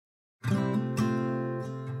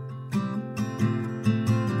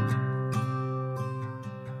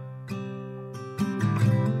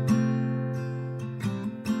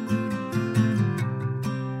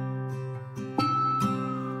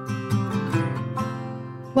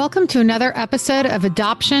Welcome to another episode of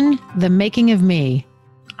Adoption, The Making of Me.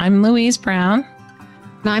 I'm Louise Brown.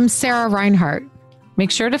 And I'm Sarah Reinhart.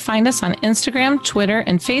 Make sure to find us on Instagram, Twitter,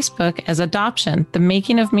 and Facebook as Adoption, The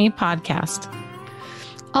Making of Me podcast.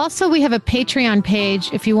 Also, we have a Patreon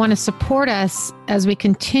page if you want to support us as we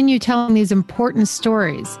continue telling these important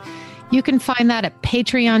stories. You can find that at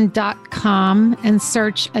patreon.com and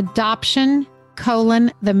search Adoption,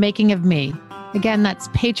 The Making of Me. Again, that's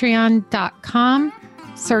patreon.com.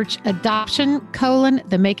 Search Adoption,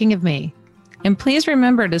 The Making of Me. And please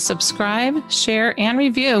remember to subscribe, share, and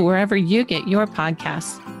review wherever you get your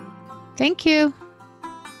podcasts. Thank you.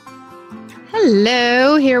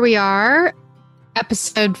 Hello, here we are.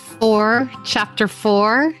 Episode 4, Chapter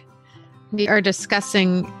 4. We are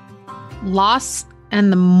discussing loss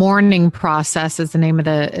and the mourning process is the name of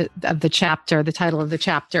the chapter, the title of the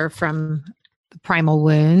chapter from The Primal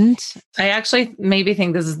Wound. I actually maybe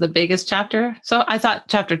think this is the biggest chapter. So I thought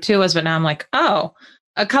chapter 2 was, but now I'm like, oh,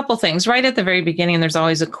 a couple things. Right at the very beginning, there's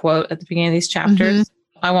always a quote at the beginning of these chapters.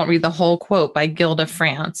 Mm-hmm. I won't read the whole quote by Gilda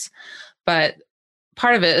France, but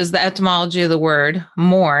part of it is the etymology of the word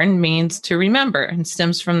mourn means to remember and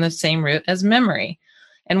stems from the same root as memory.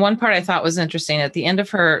 And one part I thought was interesting at the end of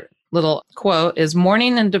her little quote is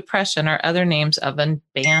mourning and depression are other names of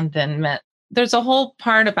abandonment. There's a whole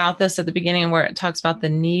part about this at the beginning where it talks about the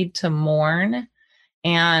need to mourn.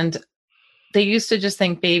 And they used to just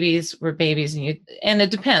think babies were babies. And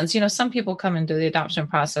it depends. Some people come into the adoption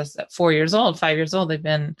process at 4 years old, 5 years old. They've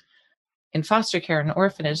been in foster care and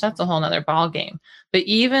orphanage. That's a whole nother ball game. But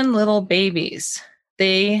even little babies,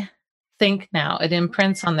 they think now, it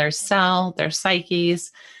imprints on their cell, their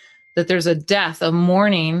psyches, that there's a death, a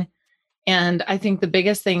mourning. And I think the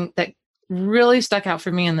biggest thing that really stuck out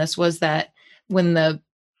for me in this was that when the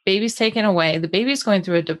baby's taken away, the baby's going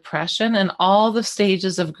through a depression and all the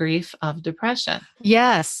stages of grief of depression.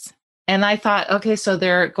 Yes. And I thought, okay, so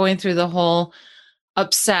they're going through the whole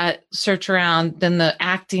upset, search around, then the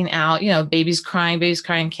acting out, baby's crying,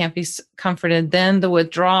 can't be comforted, then the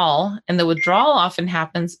withdrawal, and the withdrawal often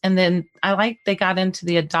happens. And then they got into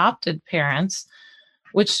the adopted parents,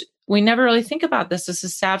 which we never really think about this. This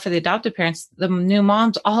is sad for the adopted parents. The new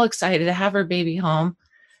mom's all excited to have her baby home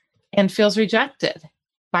and feels rejected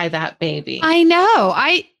by that baby. I know.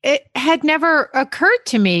 It had never occurred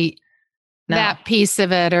to me, that piece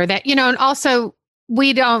of it, or that, and also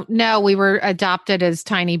we don't know. We were adopted as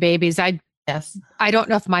tiny babies. I don't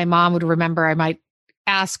know if my mom would remember. I might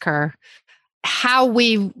ask her how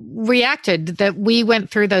we reacted, that we went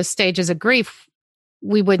through those stages of grief.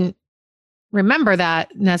 We wouldn't remember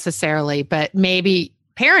that necessarily, but maybe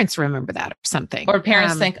parents remember that or something. Or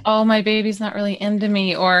parents think, oh, my baby's not really into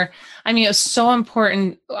me. Or, it's so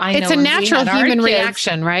important. It's a natural human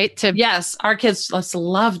reaction, right? Yes, our kids just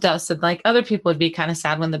loved us. And other people would be kind of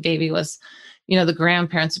sad when the baby was, the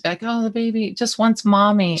grandparents would be like, oh, the baby just wants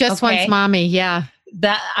mommy. Just wants mommy, yeah.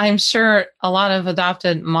 That I'm sure a lot of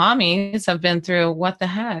adopted mommies have been through. What the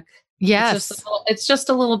heck? Yes. It's just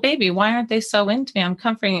a little baby. Why aren't they so into me? I'm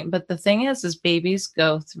comforting it. But the thing is babies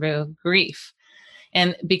go through grief.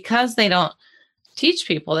 And because they don't teach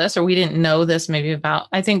people this, or we didn't know this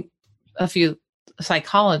I think a few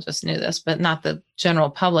psychologists knew this, but not the general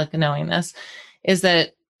public knowing this, is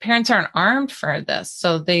that parents aren't armed for this.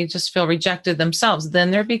 So they just feel rejected themselves.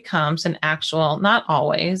 Then there becomes not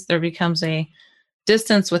always, there becomes a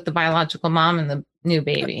distance with the biological mom and the new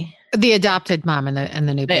baby. The adopted mom and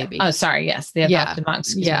the new baby. Oh, sorry. Yes. The adopted mom.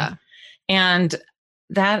 Excuse me. And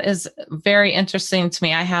that is very interesting to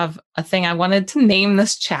me. I have a thing I wanted to name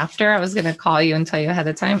this chapter. I was going to call you and tell you ahead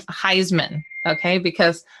of time. Heisman. Okay.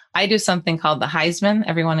 Because I do something called the Heisman.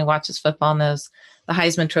 Everyone who watches football knows the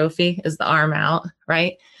Heisman Trophy is the arm out,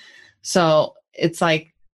 right? So it's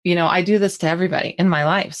I do this to everybody in my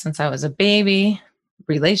life since I was a baby.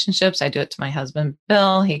 Relationships, I do it to my husband,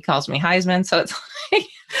 Bill. He calls me Heisman. So it's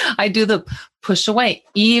I do the push away,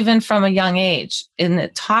 even from a young age. And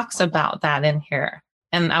it talks about that in here.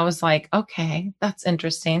 And I was like, okay, that's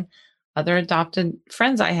interesting. Other adopted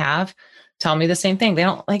friends I have tell me the same thing. They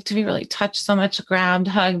don't like to be really touched so much, grabbed,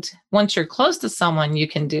 hugged. Once you're close to someone, you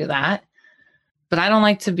can do that. But I don't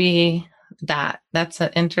like to be that. That's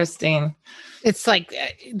an interesting. It's like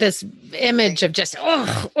this image of just,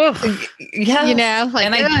 yeah.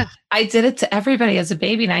 And I did it to everybody as a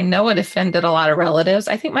baby. And I know it offended a lot of relatives.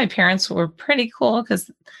 I think my parents were pretty cool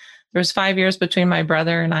because there was 5 years between my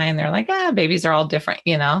brother and I, and they're like, babies are all different,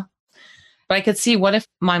 But I could see, what if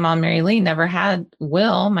my mom, Mary Lee, never had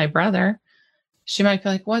Will, my brother? She might be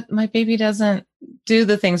like, what? My baby doesn't do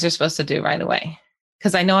the things they're supposed to do right away.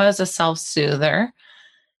 Because I know I was a self-soother.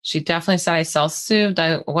 She definitely said I self-soothed.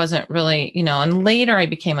 I wasn't really, and later I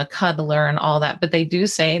became a cuddler and all that. But they do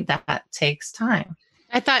say that takes time.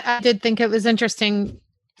 I did think it was interesting,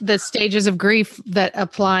 the stages of grief that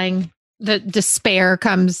applying, the despair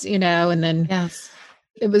comes, and then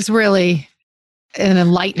it was really an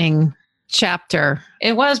enlightening chapter.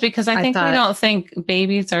 It was, because I think we don't think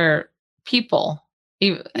babies are people.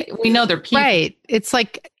 We know they're people. Right. It's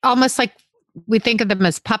like almost like we think of them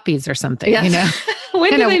as puppies or something, in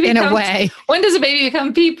a way. When does a baby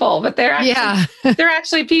become people? But they're actually, they're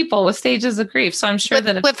actually people with stages of grief. So I'm sure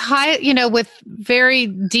with high, with very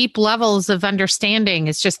deep levels of understanding,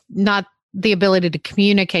 it's just not the ability to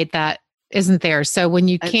communicate that isn't there. So when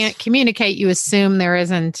you can't communicate, you assume there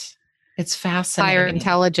isn't. It's fascinating. Higher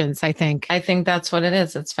intelligence, I think. I think that's what it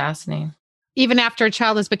is. It's fascinating. Even after a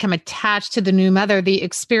child has become attached to the new mother, the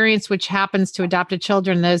experience which happens to adopted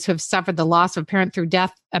children, those who have suffered the loss of a parent through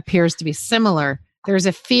death, appears to be similar. There's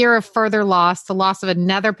a fear of further loss, the loss of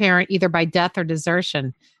another parent, either by death or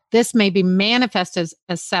desertion. This may be manifested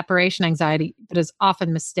as separation anxiety, but is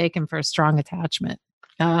often mistaken for a strong attachment.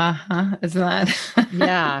 Isn't that?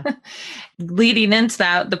 Yeah. Leading into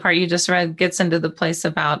that, the part you just read gets into the place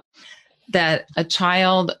about that a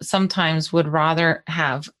child sometimes would rather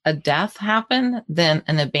have a death happen than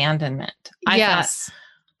an abandonment.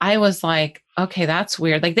 I was like, okay, that's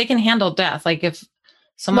weird. Like, they can handle death. Like, if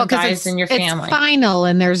someone dies in your family, it's final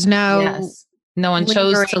and there's no one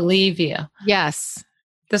chose to leave you. Yes.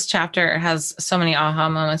 This chapter has so many aha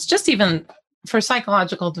moments, just even for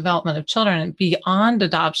psychological development of children and beyond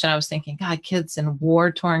adoption. I was thinking, God, kids in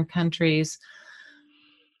war-torn countries,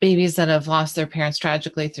 babies that have lost their parents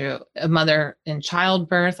tragically through a mother in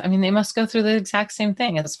childbirth. I mean, they must go through the exact same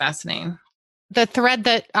thing. It's fascinating. The thread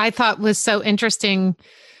that I thought was so interesting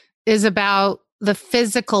is about the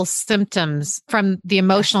physical symptoms from the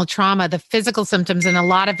emotional trauma, the physical symptoms, and a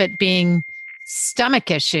lot of it being stomach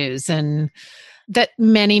issues, and that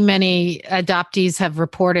many, many adoptees have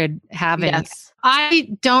reported having. Yes. I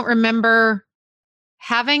don't remember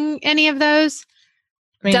having any of those.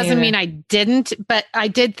 Doesn't mean I didn't, but I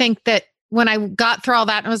did think that when I got through all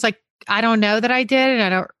that, I was like, I don't know that I did,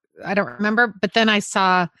 and I don't remember. But then I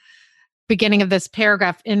saw beginning of this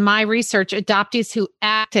paragraph in my research, adoptees who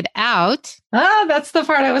acted out. Oh, that's the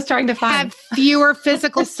part I was trying to find. Have fewer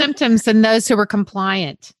physical symptoms than those who were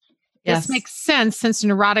compliant. Yes. This makes sense since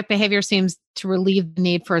neurotic behavior seems to relieve the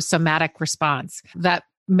need for a somatic response. That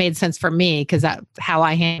made sense for me because how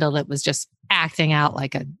I handled it was just acting out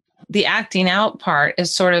like a. The acting out part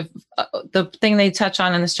is sort of the thing they touch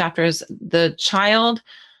on in this chapter is the child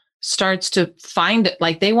starts to find it,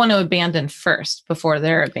 like they want to abandon first before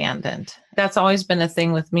they're abandoned. That's always been a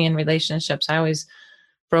thing with me in relationships. I always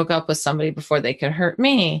broke up with somebody before they could hurt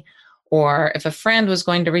me. Or if a friend was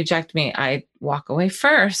going to reject me, I'd walk away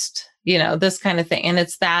first, this kind of thing. And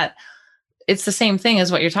it's the same thing as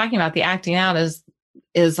what you're talking about. The acting out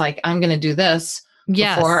is like, I'm going to do this.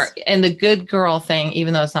 Yes. Before, and the good girl thing,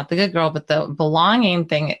 even though it's not the good girl, but the belonging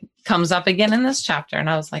thing comes up again in this chapter. And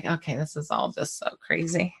I was like, okay, this is all just so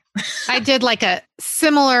crazy. I did like a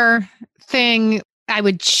similar thing. I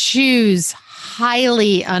would choose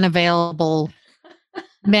highly unavailable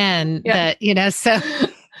men that,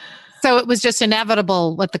 so it was just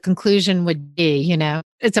inevitable what the conclusion would be,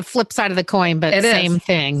 It's a flip side of the coin, but same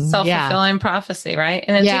thing. Self-fulfilling prophecy, right?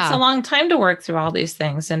 And it takes a long time to work through all these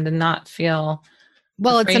things and to not feel...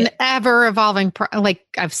 Well, it's an ever evolving, like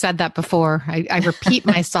I've said that before. I repeat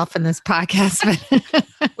myself in this podcast.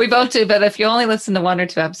 But we both do, but if you only listen to 1 or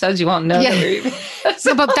 2 episodes, you won't know.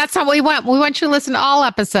 So, but that's how we want. We want you to listen to all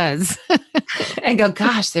episodes. And go,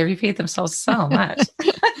 gosh, they repeat themselves so much.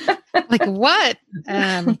 Like what?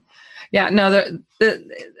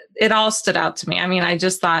 It all stood out to me. I mean, I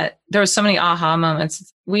just thought there were so many aha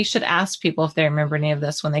moments. We should ask people if they remember any of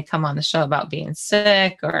this when they come on the show about being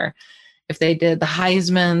sick, or if they did the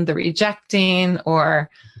Heisman, the rejecting, or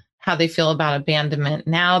how they feel about abandonment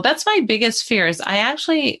now. That's my biggest fear is I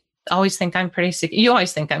actually always think I'm pretty secure. You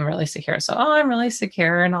always think I'm really secure. So, I'm really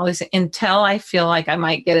secure and all these until I feel like I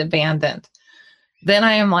might get abandoned. Then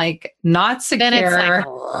I am like not secure. Then it's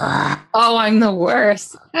like, I'm the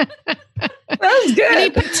worst. That's good.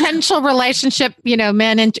 Any potential relationship,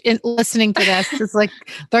 men in listening to this is like,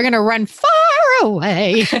 they're going to run far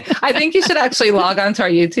away. I think you should actually log on to our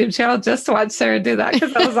YouTube channel just to watch Sarah do that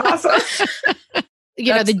because that was awesome.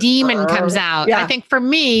 The demon comes out. Yeah. I think for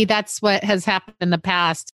me, that's what has happened in the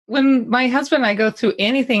past. When my husband and I go through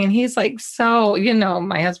anything and he's like,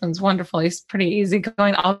 my husband's wonderful. He's pretty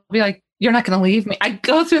easygoing. I'll be like, you're not going to leave me. I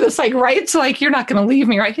go through this right? So you're not going to leave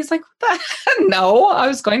me, right? He's like, what the? No, I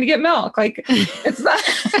was going to get milk. Like, it's not.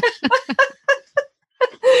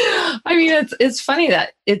 I mean, it's funny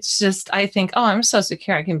that it's just, I think, oh, I'm so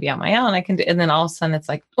secure. I can be on my own. I can do, and then all of a sudden it's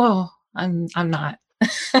like, oh, I'm not.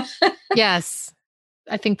 Yes.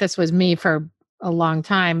 I think this was me for a long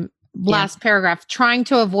time. Last paragraph, trying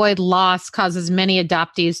to avoid loss causes many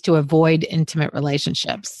adoptees to avoid intimate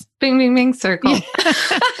relationships. Bing, bing, bing, circle.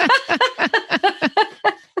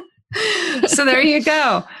 So there you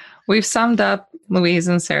go. We've summed up Louise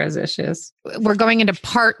and Sarah's issues. We're going into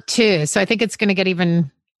part 2. So I think it's going to get even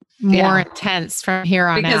more intense from here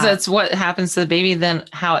on because out. it's what happens to the baby, then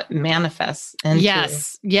how it manifests into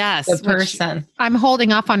the person. I'm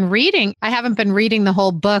holding off on reading. I haven't been reading the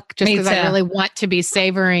whole book just because I really want to be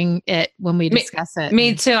savoring it when we discuss it.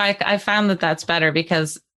 Me too. I found that that's better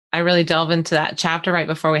because I really delve into that chapter right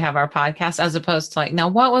before we have our podcast, as opposed to like, now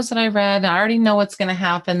what was it I read? I already know what's going to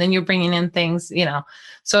happen. Then you're bringing in things,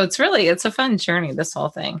 so it's a fun journey, this whole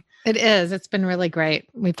thing. It is. It's been really great.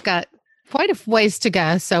 We've got quite a ways to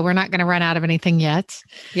go, so we're not going to run out of anything yet.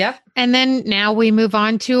 Yep. And then now we move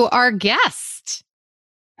on to our guest.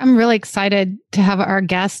 I'm really excited to have our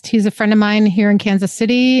guest. He's a friend of mine here in Kansas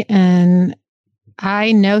City, and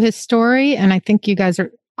I know his story, and I think you guys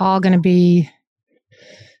are all going to be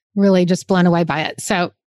really just blown away by it.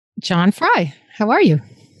 So, John Fry, how are you?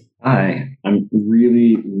 Hi, I'm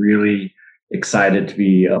really, really excited to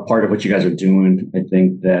be a part of what you guys are doing. I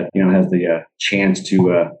think that, has the chance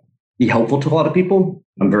to be helpful to a lot of people.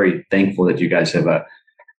 I'm very thankful that you guys have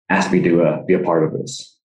asked me to be a part of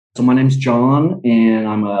this. So my name's John, and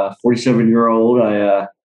I'm a 47-year-old.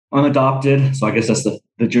 I'm adopted, so I guess that's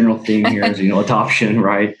the general theme here is, adoption,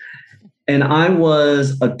 right? And I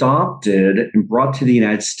was adopted and brought to the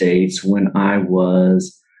United States when I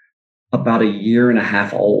was about 1.5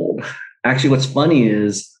 years old. Actually, what's funny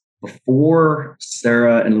is before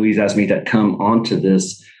Sarah and Louise asked me to come onto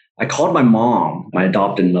this, I called my mom, my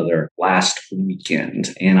adopted mother, last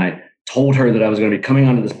weekend, and I told her that I was going to be coming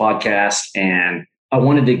onto this podcast, and I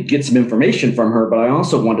wanted to get some information from her, but I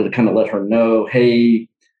also wanted to kind of let her know, hey,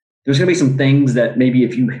 there's going to be some things that maybe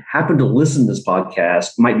if you happen to listen to this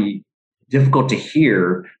podcast might be difficult to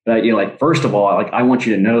hear. But, first of all, I want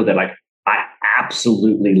you to know that, I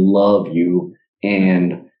absolutely love you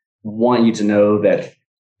and want you to know that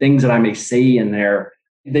things that I may say in there,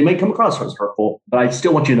 they may come across as hurtful, but I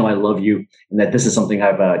still want you to know I love you and that this is something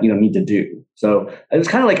I've, need to do. So it was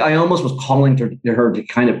kind of like I almost was calling to her to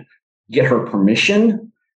kind of get her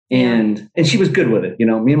permission, and she was good with it.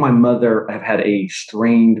 Me and my mother have had a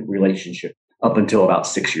strained relationship up until about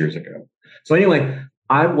 6 years ago. So anyway,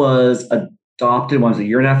 I was adopted when I was 1.5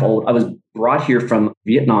 years old. I was brought here from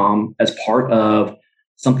Vietnam as part of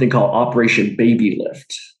something called Operation Baby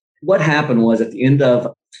Lift. What happened was at the end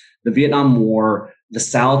of the Vietnam War, the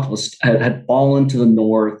South had fallen to the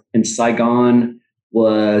North, and Saigon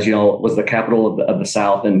was the capital of the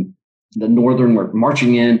South, and the Northern were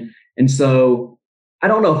marching in. And so I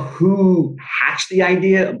don't know who hatched the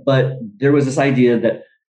idea, but there was this idea that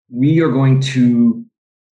we are going to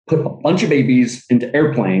put a bunch of babies into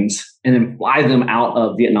airplanes and then fly them out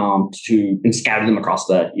of Vietnam and scatter them across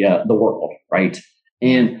the world, right?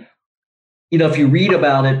 And if you read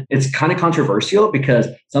about it, it's kind of controversial because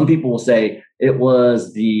some people will say it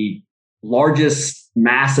was the largest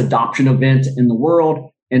mass adoption event in the world.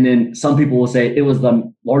 And then some people will say it was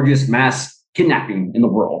the largest mass kidnapping in the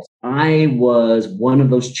world. I was one of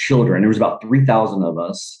those children. There was about 3,000 of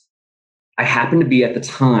us. I happened to be at the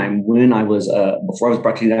time when I was, before I was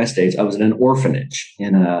brought to the United States, I was in an orphanage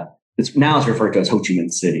now it's referred to as Ho Chi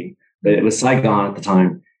Minh City, but it was Saigon at the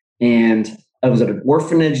time. And I was at an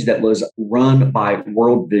orphanage that was run by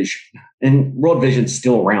World Vision, and World Vision's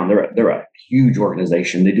still around. They're a huge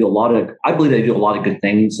organization. I believe they do a lot of good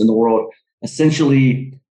things in the world.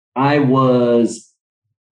 Essentially, I was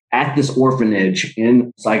at this orphanage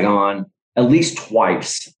in Saigon at least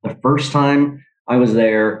twice. The first time I was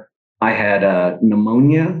there, I had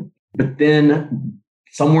pneumonia, but then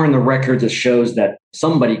somewhere in the records, it shows that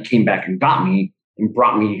somebody came back and got me and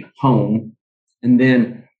brought me home. And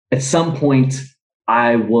then at some point,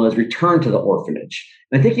 I was returned to the orphanage.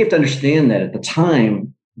 And I think you have to understand that at the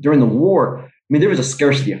time, during the war, there was a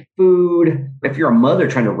scarcity of food. If you're a mother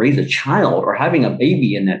trying to raise a child or having a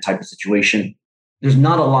baby in that type of situation, there's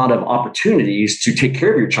not a lot of opportunities to take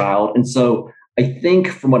care of your child. And so I think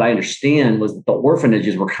from what I understand was that the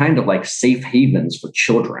orphanages were kind of like safe havens for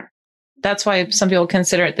children. That's why some people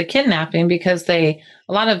consider it the kidnapping, because a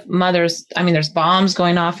lot of mothers, there's bombs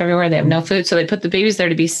going off everywhere. They have no food. So they put the babies there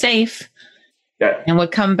to be safe and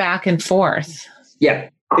would come back and forth. Yeah.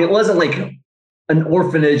 It wasn't like an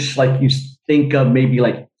orphanage like you think of maybe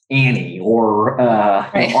like Annie or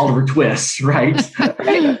Oliver Twist, right?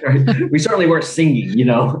 Right? We certainly weren't singing,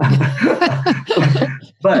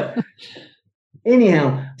 But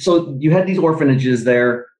anyhow, so you had these orphanages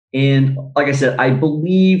there. And like I said, I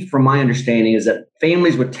believe from my understanding is that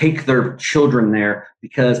families would take their children there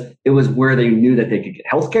because it was where they knew that they could get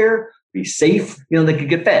health care, be safe, they could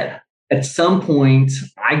get fed. At some point,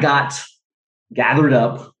 I got gathered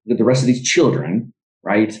up with the rest of these children,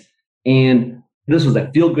 right? And this was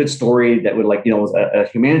a feel-good story that would was a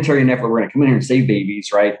humanitarian effort. We're going to come in here and save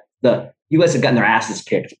babies, right? The U.S. had gotten their asses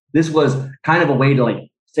kicked. This was kind of a way to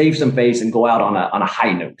save some face and go out on a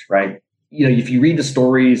high note, right? If you read the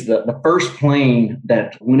stories, the first plane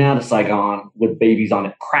that went out of Saigon with babies on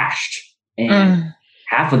it crashed, and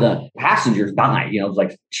half of the passengers died. It was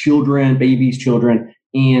like children,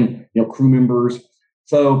 and crew members.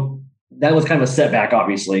 So that was kind of a setback,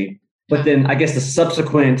 obviously. But then I guess the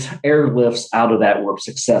subsequent airlifts out of that were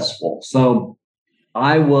successful. So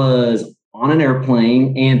I was on an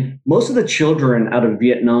airplane, and most of the children out of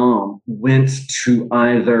Vietnam went to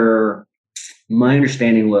either, my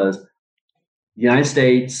understanding was, United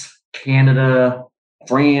States, Canada,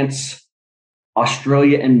 France,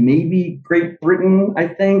 Australia, and maybe Great Britain, I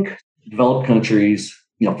think, developed countries,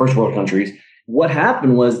 first world countries. What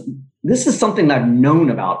happened was, this is something that I've known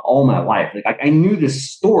about all my life. I knew this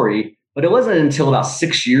story, but it wasn't until about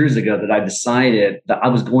 6 years ago that I decided that I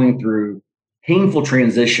was going through painful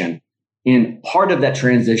transition. And part of that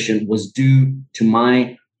transition was due to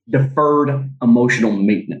my deferred emotional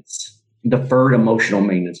maintenance.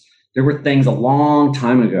 There were things a long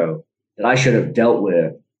time ago that I should have dealt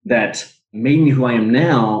with that made me who I am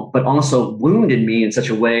now, but also wounded me in such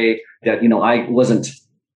a way that, I wasn't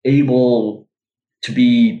able to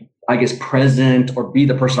be, I guess, present or be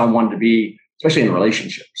the person I wanted to be, especially in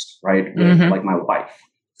relationships, right? With, like my wife.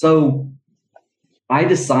 So I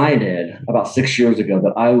decided about 6 years ago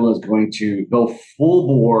that I was going to go full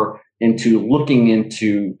bore into looking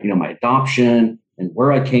into, my adoption and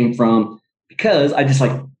where I came from, because I just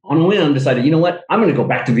on a whim decided, what, I'm going to go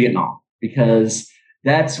back to Vietnam, because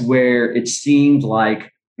that's where it seemed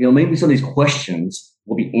like, maybe some of these questions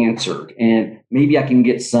will be answered and maybe I can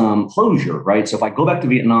get some closure, right? So if I go back to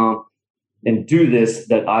Vietnam and do this,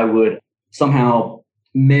 that I would somehow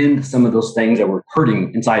mend some of those things that were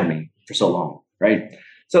hurting inside me for so long, right?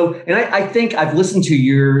 So, and I think I've listened to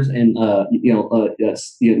yours and,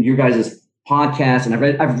 your guys' podcast, and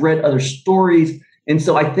I've read other stories. And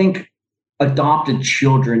so I think adopted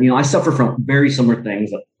children, I suffer from very similar things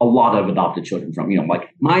that a lot of adopted children from,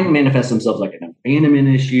 mine manifest themselves like an abandonment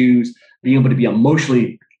issues, being able to be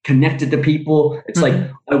emotionally connected to people. It's like,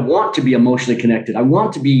 I want to be emotionally connected. I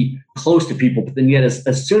want to be close to people. But then yet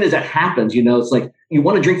as soon as that happens, it's like you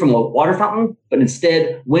want to drink from a water fountain, but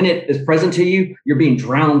instead when it is present to you, you're being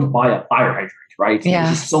drowned by a fire hydrant, right? Yeah.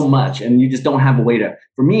 There's just so much. And you just don't have a way to,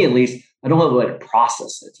 for me at least, I don't have a way to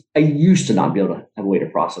process it. I used to not be able to have a way to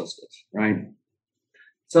process it, right?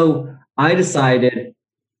 So I decided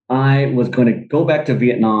I was going to go back to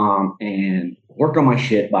Vietnam and work on my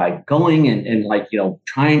shit by going and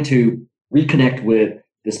trying to reconnect with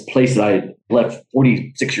this place that I left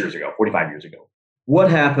 45 years ago.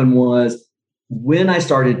 What happened was, when I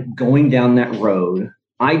started going down that road,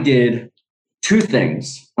 I did two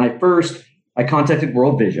things. I contacted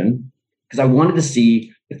World Vision because I wanted to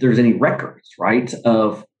see if there's any records, right,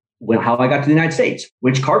 of how I got to the United States,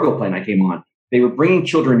 which cargo plane I came on. They were bringing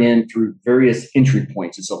children in through various entry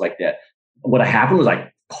points and stuff like that. What happened was I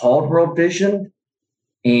called World Vision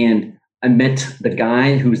and I met the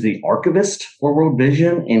guy who's the archivist for World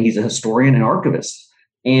Vision, and he's a historian and archivist.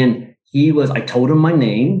 And I told him my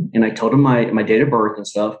name and I told him my date of birth and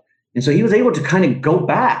stuff. And so he was able to kind of go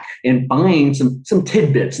back and find some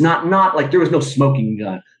tidbits, not like there was no smoking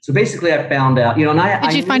gun. So basically I found out, and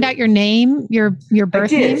Did you find out your name, your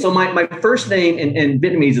birth name? So my first name in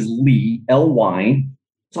Vietnamese is Ly, L-Y.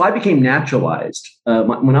 So I became naturalized.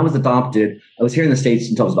 When I was adopted, I was here in the States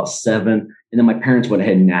until I was about 7. And then my parents went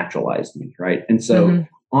ahead and naturalized me, right? And so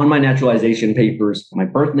on my naturalization papers, my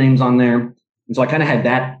birth name's on there. And so I kind of had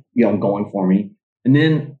that, going for me. And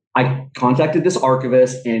then I contacted this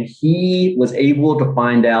archivist, and he was able to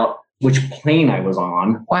find out which plane I was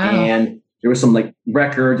on. Wow. And there was some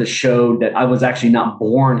record that showed that I was actually not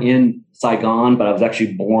born in Saigon, but I was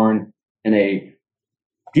actually born in a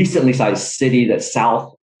decently sized city that's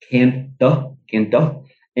South Can Tho.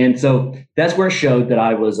 And so that's where it showed that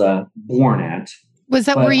I was born at.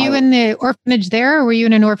 Were you in the orphanage there, or were you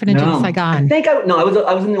in an orphanage in Saigon? I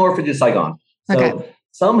was in the orphanage in Saigon. So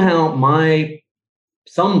somehow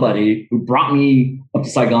somebody who brought me up to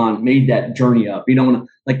Saigon made that journey up.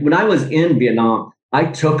 When I was in Vietnam, I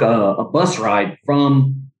took a bus ride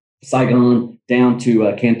from Saigon down to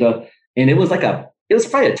Kenta, and it was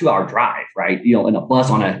probably a 2-hour drive, right? In a bus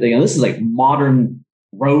on this is like modern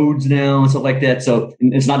roads now and stuff like that. So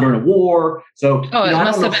it's not during a war. So it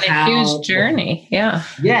must have been a huge journey. Yeah.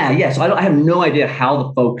 Yeah. So I have no idea how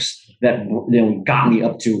the folks that got me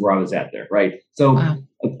up to where I was at there, right? So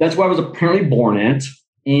that's where I was apparently born at.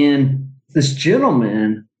 And this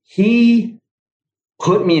gentleman, he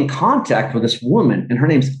put me in contact with this woman, and her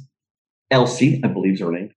name's Elsie, I believe is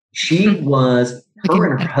her name.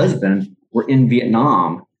 Her and her husband were in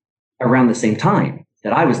Vietnam around the same time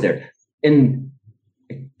that I was there. And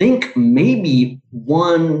I think maybe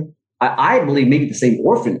I believe maybe the same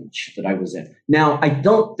orphanage that I was in. Now, I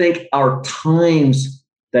don't think our times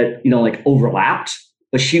that, overlapped,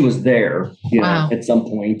 but she was there, at some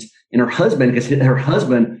point. And her husband, because her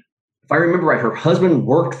husband, if I remember right, her husband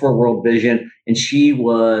worked for World Vision, and she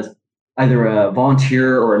was either a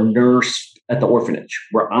volunteer or a nurse at the orphanage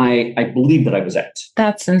where I believe that I was at.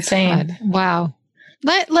 That's insane. God. Wow.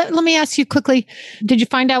 Let me ask you quickly, did you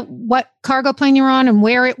find out what cargo plane you were on and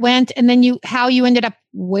where it went, and then how you ended up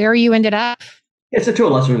where you ended up? It's to a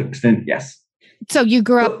lesser extent, yes. So you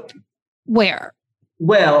grew up where?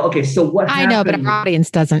 Well, okay, so what happened? I know, but our audience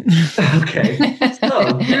doesn't. Okay,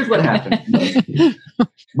 so here's what happened.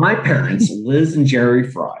 My parents, Liz and Jerry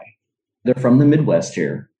Fry, they're from the Midwest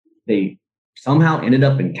here. They somehow ended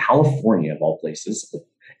up in California, of all places,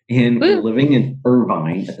 and were living in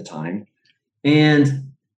Irvine at the time.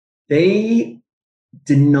 And they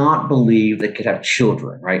did not believe they could have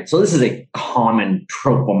children, right? So this is a common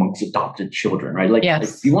trope amongst adopted children, right? Like, yes. Like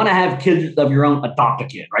if you want to have kids of your own, adopt a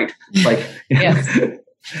kid, right? Like, yes.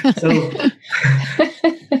 So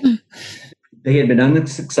they had been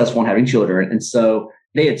unsuccessful in having children. And so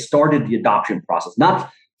they had started the adoption process.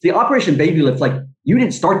 Not the Operation Baby Lift, like you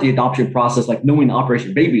didn't start the adoption process like knowing the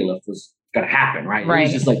Operation Baby Lift was going to happen, right? Right. It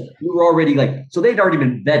was just like, we were already so they'd already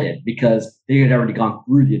been vetted because they had already gone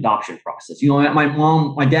through the adoption process.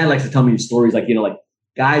 My dad likes to tell me stories like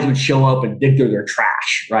guys would show up and dig through their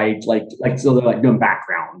trash, right? Like so they're like doing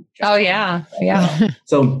background. Oh yeah. Yeah.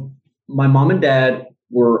 So my mom and dad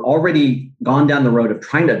were already gone down the road of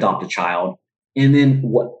trying to adopt a child. And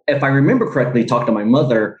then if I remember correctly, talked to my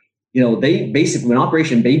mother, they basically, when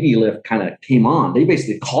Operation Baby Lift kind of came on, they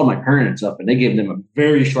basically called my parents up and they gave them a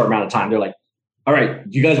very short amount of time. They're like, all right,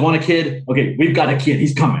 do you guys want a kid? Okay, we've got a kid.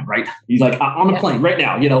 He's coming, right? He's like, on the plane right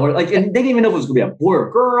now, and they didn't even know if it was going to be a boy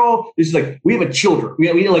or girl. It's just like, we have a children.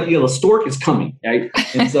 The stork is coming, right?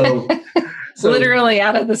 And so literally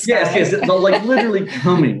out of the sky. Yes, like literally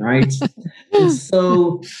coming, right? And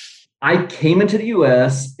so I came into the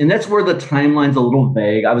U.S., and that's where the timeline's a little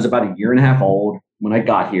vague. I was about a year and a half old when I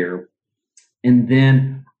got here. And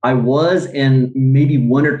then I was in maybe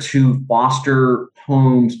 1 or 2 foster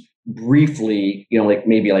homes briefly,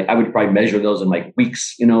 maybe I would probably measure those in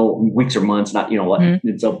weeks, weeks or months, not, Mm-hmm.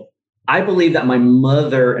 And so I believe that my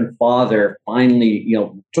mother and father finally,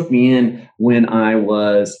 took me in when I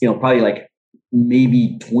was, probably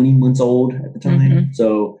maybe 20 months old at the time. Mm-hmm.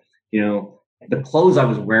 So, the clothes I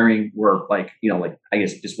was wearing were I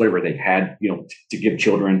guess just whatever they had, to give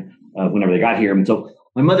children whenever they got here. And so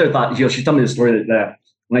my mother thought, she told me the story that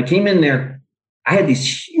when I came in there, I had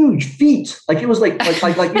these huge feet. It was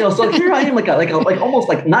so here I am,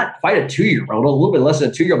 almost not quite a 2-year-old, a little bit less than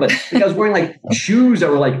a 2-year-old, but I was wearing shoes that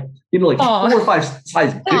were 4 or 5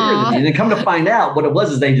 sizes bigger than me. And then come to find out what it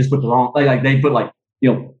was is they just put the wrong, they put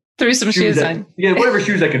threw some shoes on. Yeah, whatever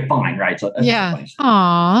shoes they could find, right? So that's yeah.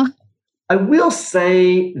 Aw. I will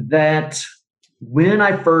say that when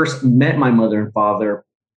I first met my mother and father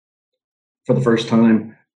for the first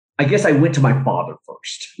time, I guess I went to my father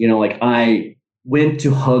first. I went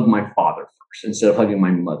to hug my father first instead of hugging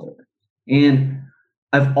my mother. And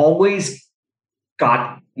I've always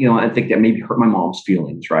got, I think that maybe hurt my mom's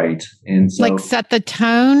feelings, right? And so set the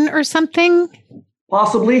tone or something?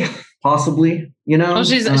 Possibly. Well,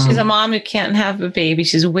 she's a mom who can't have a baby.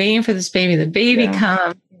 She's waiting for this baby. The baby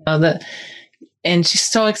comes, and she's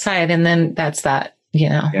so excited. And then that's that,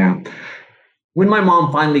 Yeah. When my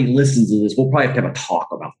mom finally listens to this, we'll probably have to have a talk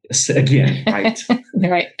about this again, right?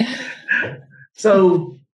 Right.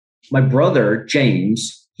 So my brother,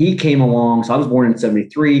 James, he came along. So I was born in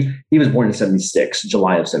 73. He was born in 76,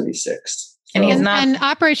 July of 76. So, and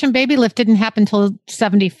Operation Baby Lift didn't happen until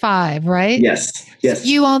 75, right? Yes.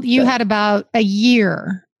 So you had about a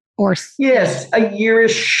year or... Yes, a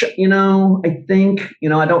yearish, I think,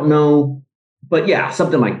 I don't know. But yeah,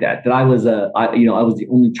 something like that. That I was I was the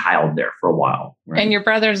only child there for a while. Right? And your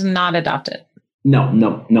brother's not adopted?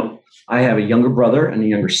 No. I have a younger brother and a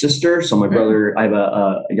younger sister. So my brother, I have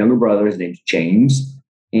a younger brother. His name's James,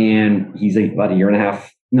 and he's about a year and a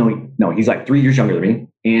half. No, he's like 3 years younger than me,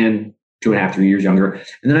 and 2.5, 3 years younger.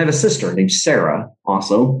 And then I have a sister named Sarah.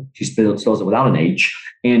 Also, she spells it without an H,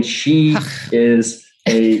 and she's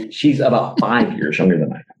about 5 years younger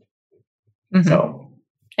than I am. So,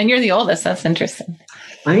 and you're the oldest. That's interesting.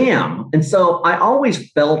 I am, and so I always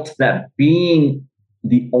felt that being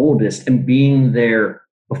the oldest and being there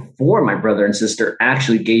before my brother and sister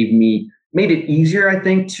actually made it easier, I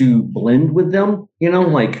think, to blend with them.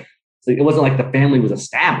 Like it wasn't like the family was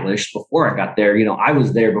established before I got there. I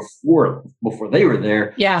was there before they were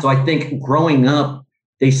there. Yeah. So I think growing up,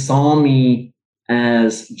 they saw me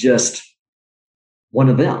as just one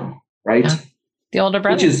of them, right? Yeah. The older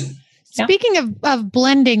brother. Which is speaking of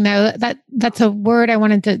blending, though, that's a word I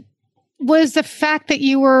wanted to. Was the fact that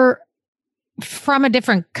you were from a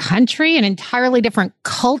different country, an entirely different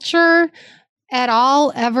culture, at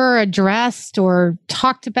all ever addressed or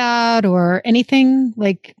talked about or anything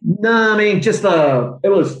like? No, I mean, just it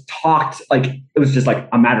was talked like it was just like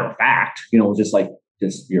a matter of fact. It was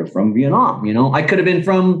just you're from Vietnam. I could have been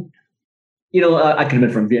from, I could have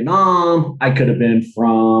been from Vietnam. I could have been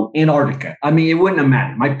from Antarctica. I mean, it wouldn't have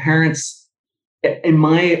mattered. My parents, in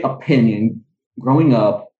my opinion, growing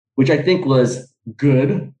up, which I think was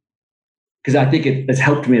good, because I think it's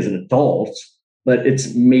helped me as an adult, but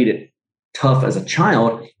it's made it tough as a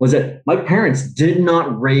child, was that my parents did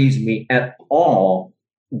not raise me at all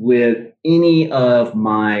with any of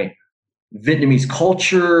my Vietnamese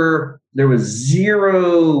culture. There was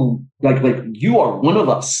zero, like you are one of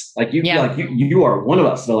us. Like you are one of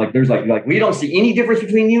us. So like there's like we don't see any difference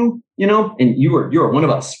between you, and you are one of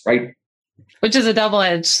us, right? Which is a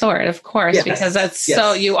double-edged sword, of course, because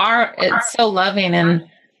so it's so loving, and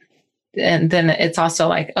then it's also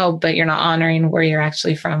like, oh, but you're not honoring where you're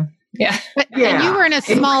actually from. Yeah. And you were in a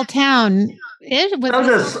small town. We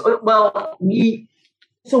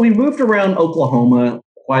moved around Oklahoma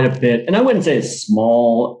quite a bit, and I wouldn't say a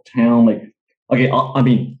small town. Like, okay, I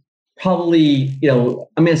mean, probably,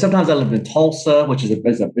 sometimes I lived in Tulsa, which is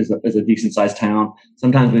a decent sized town.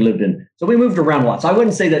 Sometimes so we moved around a lot. So I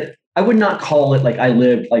wouldn't say that. I would not call it like I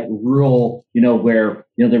lived like rural, where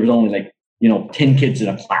there was only like 10 kids in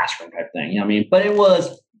a classroom type thing. I mean, but it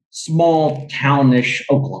was small townish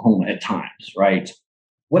Oklahoma at times, right?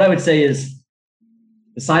 What I would say is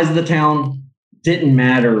the size of the town didn't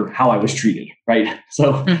matter how I was treated, right?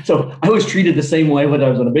 So I was treated the same way whether I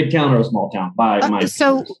was in a big town or a small town by my.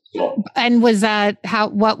 And was that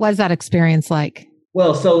what was that experience like?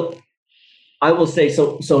 Well, so I will say,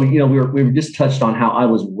 we were just touched on how I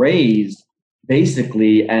was raised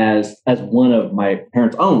basically as one of my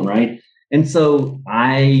parents' own, right? And so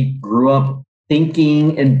I grew up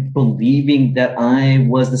thinking and believing that I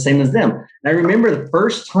was the same as them. And I remember the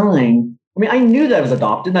first time, I knew that I was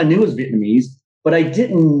adopted, and I knew it was Vietnamese, but I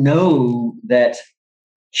didn't know that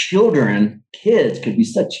kids could be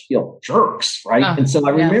such jerks, right? And so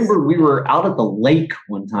I remember we were out at the lake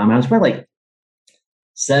one time. I was probably like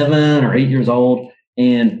 7 or 8 years old,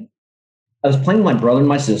 and I was playing with my brother and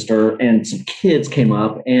my sister, and some kids came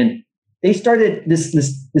up, and they started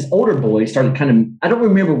this older boy started kind of, I don't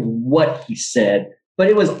remember what he said, but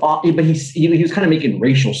he was kind of making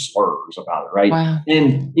racial slurs about it, right? Wow.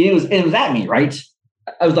 And it was at me, right?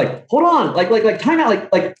 I was like, hold on, like time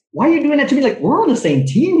out, like why are you doing that to me? Like, we're on the same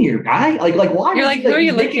team here, guy. Like why you're who are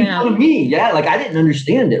you making fun of me? Yeah, like I didn't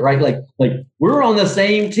understand it, right? Like we're on the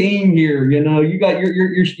same team here, you got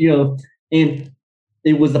your and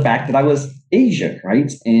it was the fact that I was Asian,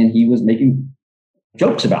 right? And he was making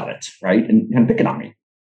jokes about it, right? And picking on me.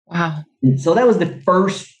 Wow. And so that was the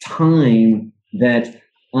first time that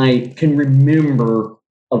I can remember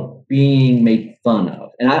of being made fun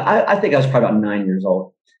of. And I think I was probably about 9 years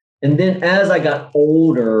old. And then as I got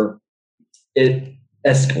older, it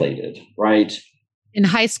escalated, right? In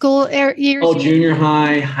high school years? Oh, junior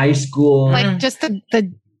high school. Like just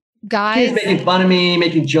the guys? Kids making fun of me,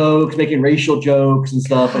 making jokes, making racial jokes and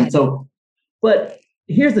stuff. And so, but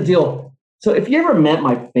here's the deal. So if you ever met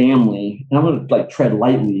my family, and I'm going to tread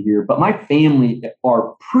lightly here, but my family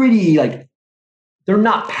are pretty they're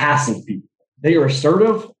not passive people. They are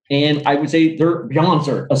assertive, and I would say they're beyond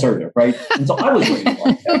assertive, right? And so I was raised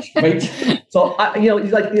like that, right? So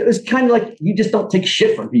it was kind of like you just don't take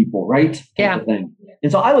shit from people, right? Yeah. Thing.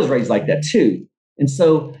 And so I was raised like that too. And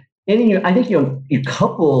so, I think you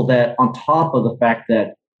couple that on top of the fact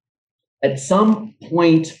that at some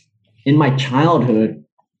point in my childhood,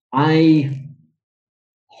 I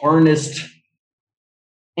harnessed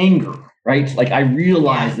anger, right? Like I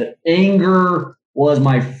realized that anger was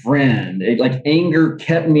my friend. Like anger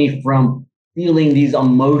kept me from feeling these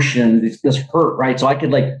emotions, this hurt, right? So I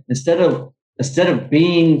could like, instead of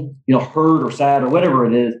being, hurt or sad or whatever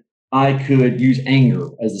it is, I could use anger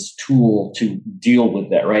as this tool to deal with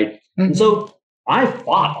that, right? Mm-hmm. And so I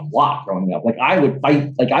fought a lot growing up. Like I would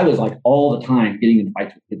fight, like I was like all the time getting in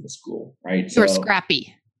fights with kids at school, right? You were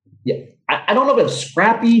scrappy. Yeah. I don't know if it's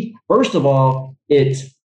scrappy. First of all, it's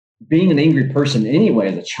being an angry person anyway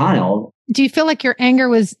as a child. Do you feel like your anger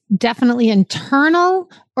was definitely internal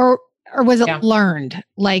or was it learned?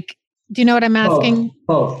 Like, do you know what I'm asking?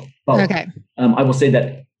 Both. Okay. I will say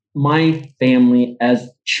that my family as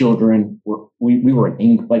children we were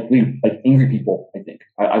angry people. I think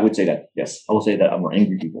I would say that. Yes, I will say that we're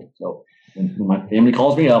angry people. So when my family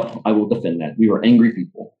calls me up, I will defend that we were angry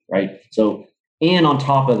people, right? So, and on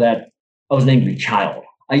top of that, I was an angry child.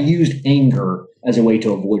 I used anger as a way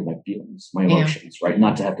to avoid my feelings, my emotions, right?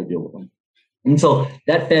 Not to have to deal with them. And so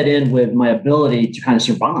that fed in with my ability to kind of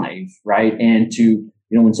survive, right? And to,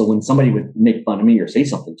 when somebody would make fun of me or say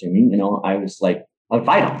something to me, I was like, I would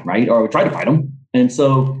fight them, right? Or I would try to fight them. And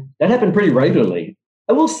so that happened pretty regularly.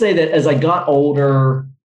 I will say that as I got older,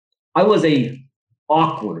 I was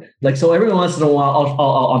awkward. Like, so every once in a while I'll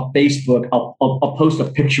on Facebook, I'll post a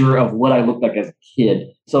picture of what I looked like as a kid.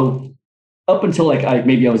 So up until I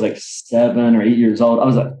was like 7 or 8 years old, I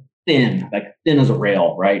was thin as a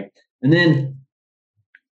rail, right? And then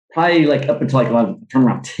probably up until I turned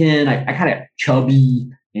around 10, I kind of chubby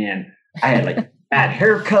and I had bad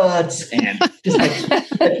haircuts and just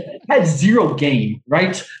had zero game,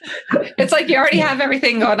 right? It's like you already have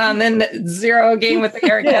everything going on, then zero game with the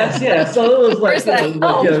haircuts. Yeah. So it was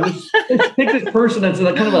take this person that's in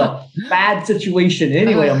kind of a bad situation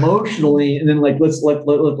anyway, emotionally, and then let's let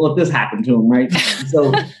this happen to him, right?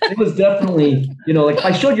 So it was definitely, if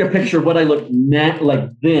I showed you a picture of what I looked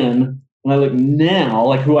then, and I look now,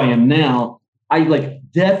 like who I am now, I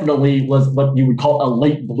definitely was what you would call a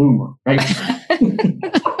late bloomer, right?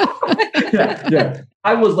 Yeah.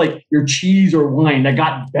 I was like your cheese or wine that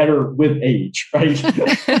got better with age, right?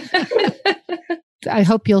 I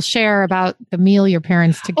hope you'll share about the meal your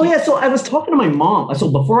parents took. Oh yeah, so I was talking to my mom. So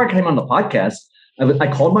before I came on the podcast, I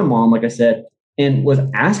called my mom, like I said, and was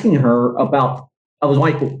asking her about. I was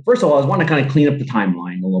like, first of all, I was wanting to kind of clean up the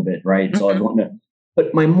timeline a little bit, right? Mm-hmm. So I was wanting to.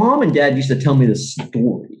 But my mom and dad used to tell me this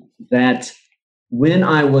story that when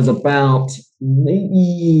I was about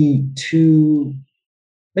maybe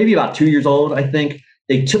about 2 years old, I think,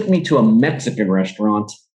 they took me to a Mexican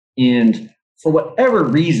restaurant and for whatever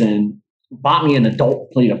reason bought me an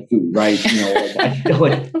adult plate of food, right?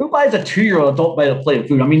 Who buys a 2-year-old adult plate of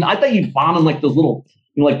food? I mean, I thought you bought them those little,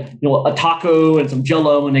 a taco and some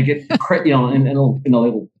Jell-O, and they get, little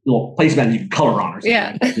placemat you can color on or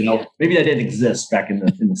something. Yeah. Maybe that didn't exist back in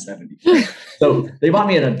the 70s. So they bought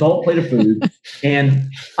me an adult plate of food,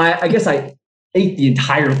 and I guess I ate the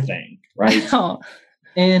entire thing, right? Oh.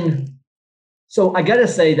 And so I got to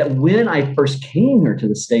say that when I first came here to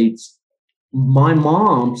the States, my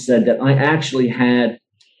mom said that I actually had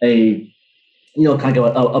a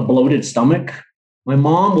bloated stomach. My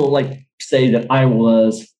mom will say that I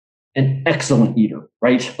was an excellent eater,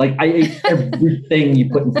 right? Like I ate everything you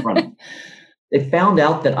put in front of me. They found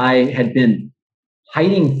out that I had been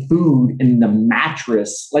hiding food in the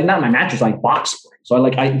mattress, not my mattress, box spring. So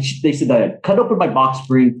they said that I cut open my box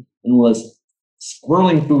spring and was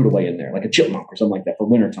squirreling food away in there, like a chipmunk or something like that for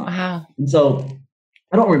wintertime. Wow. And so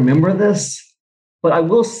I don't remember this, but I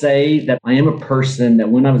will say that I am a person that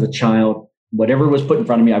when I was a child, whatever was put in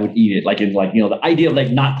front of me, I would eat it. The idea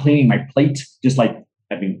of not cleaning my plate, I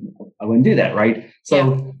wouldn't do that, right?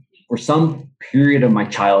 So for some period of my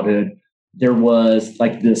childhood, there was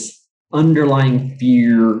this underlying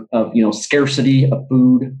fear of, scarcity of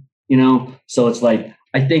food, So it's I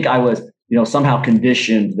think I was, somehow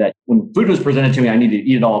conditioned that when food was presented to me, I needed to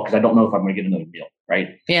eat it all because I don't know if I'm going to get another meal,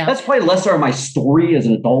 right? Yeah. That's probably lesser of my story as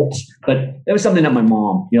an adult, but it was something that my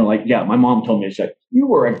mom, my mom told me, she's like, you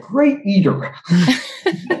were a great eater.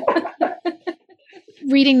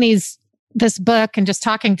 Reading this book and just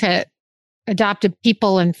talking to adopted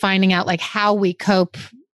people and finding out how we cope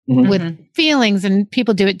with feelings, and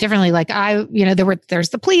people do it differently. There's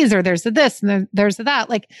the pleaser, there's the this, and there's the that,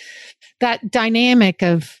 that dynamic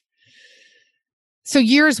of. So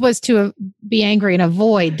yours was to be angry and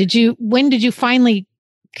avoid. When did you finally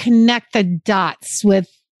connect the dots with,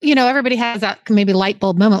 everybody has that maybe light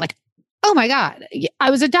bulb moment, oh my God,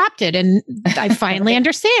 I was adopted and I finally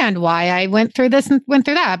understand why I went through this and went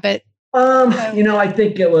through that. But, I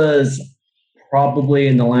think it was probably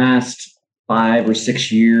in the last 5 or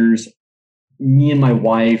 6 years, me and my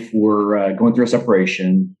wife were going through a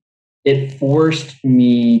separation. it forced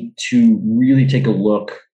me to really take a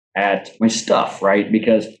look at my stuff, right?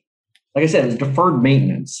 Because like I said, it was deferred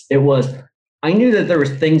maintenance. I knew that there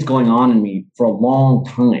was things going on in me for a long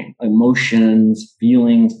time, emotions,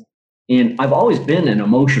 feelings, and I've always been an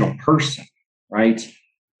emotional person, right?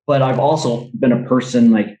 But I've also been a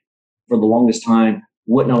person like for the longest time,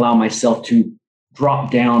 wouldn't allow myself to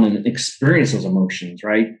drop down and experience those emotions,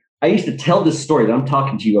 right? I used to tell this story that I'm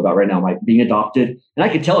talking to you about right now, like being adopted, and I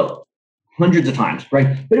could tell it hundreds of times,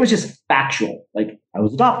 right? But it was just factual. Like I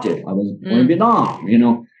was adopted. I was born in Vietnam,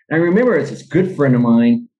 And I remember it's this good friend of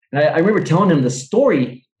mine, and I remember telling him the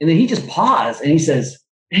story, and then he just paused and he says,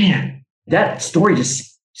 man, that story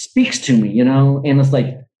just speaks to me, And it's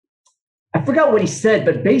like, I forgot what he said,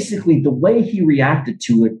 but basically the way he reacted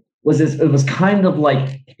to it was kind of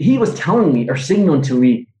like he was telling me or signaling to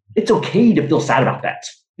me, it's okay to feel sad about that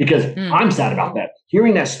because I'm sad about that.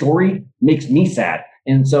 Hearing that story makes me sad.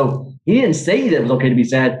 And so he didn't say that it was okay to be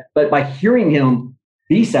sad, but by hearing him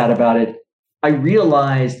be sad about it, I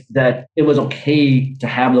realized that it was okay to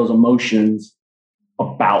have those emotions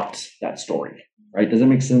about that story, right? Does that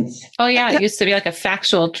make sense? Oh yeah. It used to be like a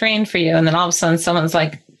factual train for you. And then all of a sudden someone's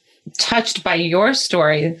like touched by your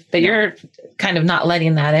story that you're kind of not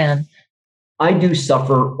letting that in. I do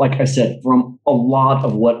suffer, like I said, from a lot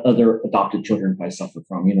of what other adopted children might suffer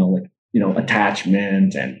from,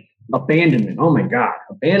 attachment and abandonment. Oh my God.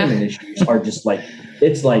 Abandonment issues are just like,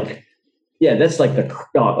 it's like, yeah, that's like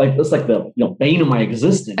that's like the bane of my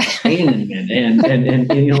existence, abandonment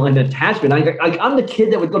and attachment. I'm the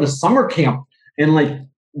kid that would go to summer camp and like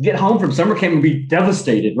get home from summer camp and be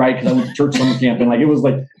devastated, right? Because I went to church summer camp and like it was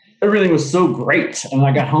like everything was so great, and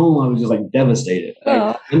when I got home, I was just like devastated.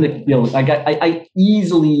 Right? And I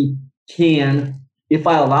easily can, if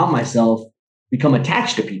I allow myself, become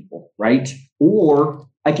attached to people, right? Or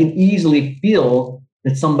I can easily feel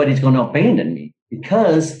that somebody's going to abandon me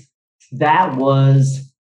because that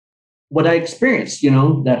was what I experienced,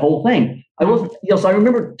 that whole thing. So I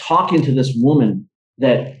remember talking to this woman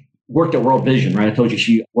that worked at World Vision, right? I told you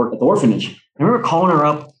she worked at the orphanage. I remember calling her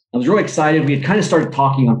up. I was really excited. We had kind of started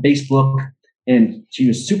talking on Facebook and she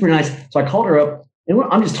was super nice. So I called her up and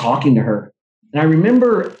I'm just talking to her. And I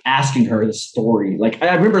remember asking her the story. Like,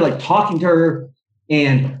 I remember like talking to her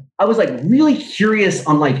and I was like really curious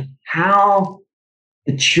on like how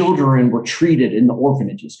the children were treated in the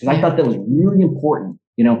orphanages because I thought that was really important,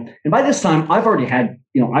 And by this time, I've already had,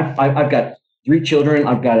 I've got 3 children.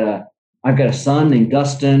 I've got a son named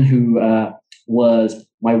Dustin who was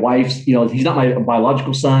my wife's. He's not my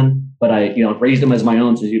biological son, but I raised him as my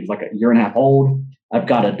own since he was like a year and a half old. I've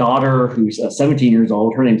got a daughter who's 17 years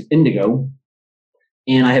old. Her name's Indigo,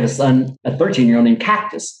 and I have a son, a 13-year-old named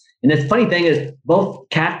Cactus. And the funny thing is, both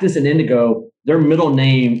Cactus and Indigo, their middle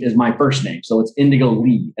name is my first name. So it's Indigo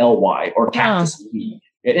Lee, L-Y, or Cactus Lee.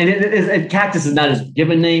 And Cactus is not his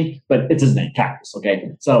given name, but it's his name, Cactus.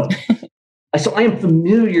 Okay. So I am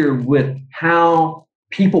familiar with how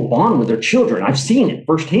people bond with their children. I've seen it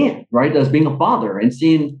firsthand, right? As being a father and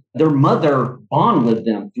seeing their mother bond with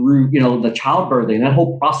them through, the childbirthing, that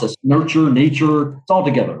whole process, nurture, nature, it's all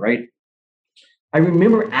together, right? I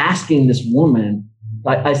remember asking this woman,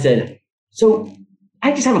 I said, so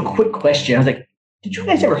I just have a quick question. I was like, did you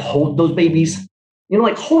guys ever hold those babies?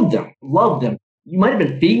 Hold them, love them. You might have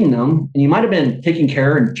been feeding them and you might have been taking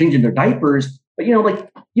care and changing their diapers. But,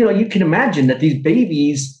 you can imagine that these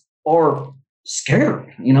babies are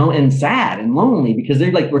scared, and sad and lonely because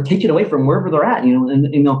they're like, we're taken away from wherever they're at,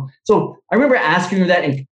 So I remember asking her that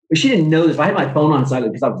and she didn't know this, but I had my phone on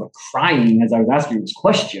silent because I was like crying as I was asking her this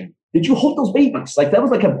question. Did you hold those babies? Like that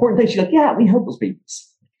was like an important thing. She's like, yeah, we held those babies.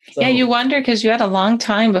 So, yeah, you wonder because you had a long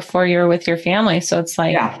time before you were with your family. So it's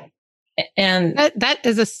like, and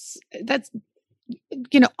that's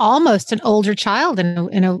almost an older child in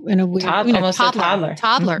a weird, almost toddler. a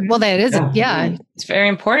toddler. Mm-hmm. Well, that is, yeah. It's very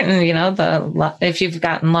important, if you've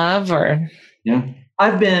gotten love or. Yeah.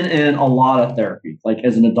 I've been in a lot of therapy, like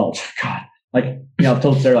as an adult. God, I've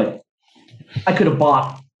told Sarah, like, I could have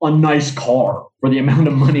bought a nice car for the amount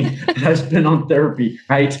of money that I spent on therapy,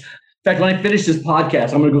 right? In fact, when I finish this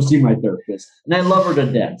podcast, I'm going to go see my therapist. And I love her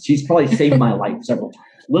to death. She's probably saved my life several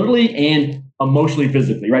times, literally and emotionally,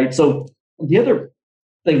 physically, right? So the other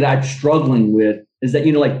thing that I'm struggling with is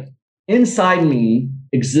that, inside me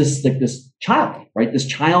exists like this child, right? This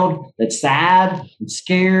child that's sad and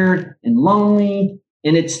scared and lonely,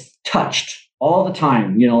 and it's touched all the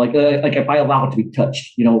time, like if I allow it to be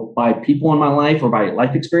touched, by people in my life or by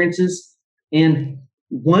life experiences. And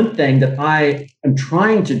one thing that I am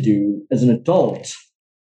trying to do as an adult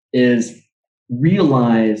is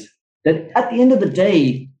realize that at the end of the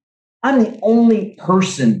day, I'm the only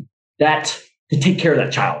person that to take care of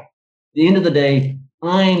that child. At the end of the day,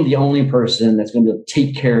 I'm the only person that's going to be able to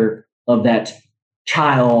take care of that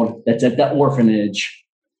child that's at that orphanage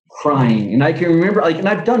crying. And I can remember, like, and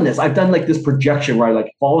I've done this. I've done like this projection where I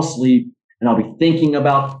like fall asleep and I'll be thinking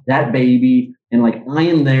about that baby. And like, I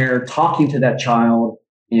am there talking to that child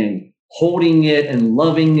and holding it and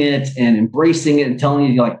loving it and embracing it and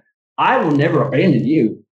telling you, like, I will never abandon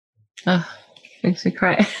you. Oh, makes me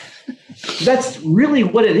cry. That's really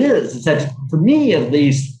what it is. It's that, for me at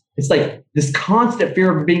least, it's like this constant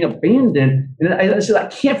fear of being abandoned. And I said, I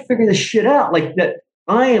can't figure this shit out. Like that,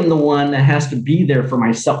 I am the one that has to be there for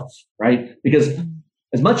myself, right? Because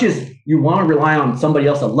as much as you want to rely on somebody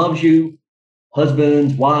else that loves you,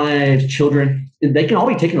 husbands, wives, children, they can all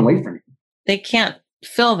be taken away from you. They can't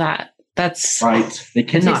fill that. That's right. They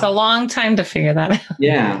cannot. It takes a long time to figure that out.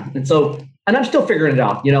 Yeah. And I'm still figuring it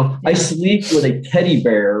out. You know, I sleep with a teddy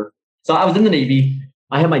bear. So I was in the Navy.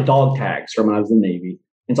 I had my dog tags from when I was in the Navy.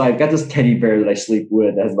 And so I've got this teddy bear that I sleep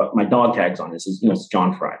with that has my dog tags on it. It's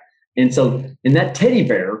John Fry. And so, and that teddy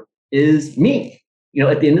bear is me. You know,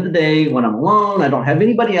 at the end of the day, when I'm alone, I don't have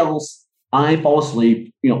anybody else, I fall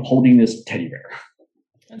asleep, holding this teddy bear.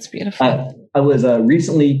 That's beautiful. I was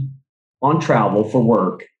recently on travel for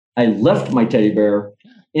work. I left my teddy bear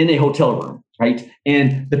in a hotel room, right?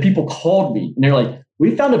 And the people called me and they're like,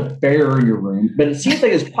 we found a bear in your room, but it seems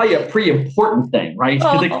like it's probably a pretty important thing, right?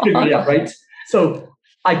 Because they figured it out, right? So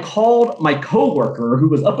I called my coworker who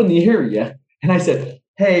was up in the area and I said,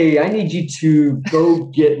 hey, I need you to go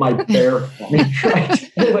get my bear for me. Right?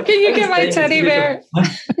 Can you get my teddy bear?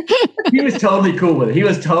 He was totally cool with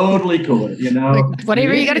it. Like,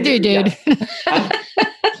 whatever you got to do, dude.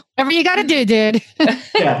 Whatever you got to do, dude.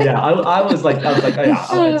 Yeah. I was like, oh, yeah.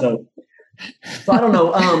 All right, so I don't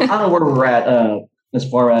know. I don't know where we're at as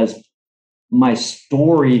far as my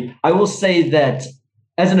story. I will say that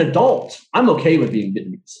as an adult, I'm okay with being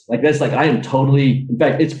Vietnamese. Like that's like I am totally. In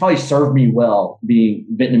fact, it's probably served me well being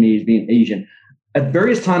Vietnamese, being Asian. At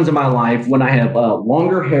various times in my life, when I have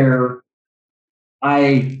longer hair,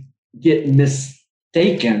 I get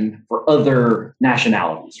mistaken for other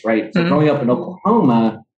nationalities. Right. So growing up in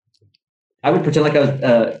Oklahoma, I would pretend like I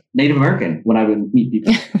was Native American when I would meet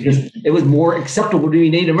people because it was more acceptable to be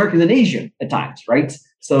Native American than Asian at times. Right.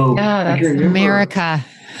 So that's America.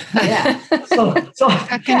 Yeah. So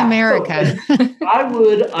fucking America. So,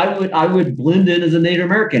 I would blend in as a Native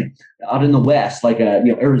American out in the West, like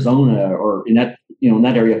Arizona or in that in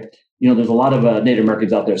that area. There's a lot of Native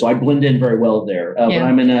Americans out there, so I blend in very well there. When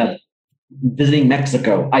I'm in visiting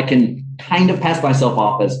Mexico, I can kind of pass myself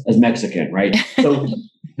off as Mexican, right? So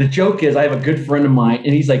the joke is, I have a good friend of mine,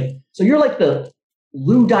 and he's like, "So you're like the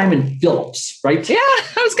Lou Diamond Phillips, right?" Yeah,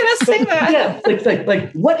 I was going to say that. Yeah,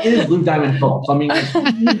 like what is Lou Diamond Phillips? I mean,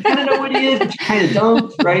 you kind of know what he is, but you kind of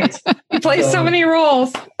don't, right? He plays so many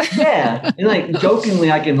roles. Yeah, and like jokingly,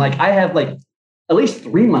 I have like at least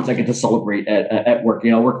 3 months I get to celebrate at work.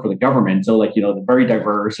 I work for the government, so like they're very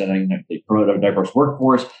diverse, and they promote a diverse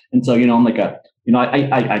workforce, and so I'm like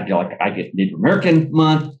I get Native American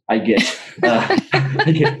month, I get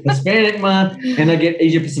Hispanic month, and I get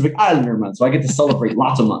Asia Pacific Islander month. So I get to celebrate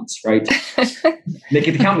lots of months, right? They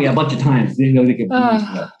get to count me a bunch of times.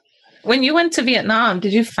 When you went to Vietnam,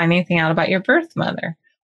 did you find anything out about your birth mother?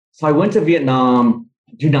 So I went to Vietnam.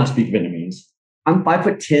 Do not speak Vietnamese. I'm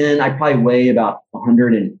 5'10". I probably weigh about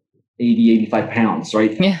 180, 85 pounds,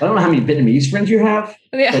 right? Yeah. I don't know how many Vietnamese friends you have.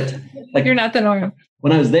 Yeah, but like, you're not the norm.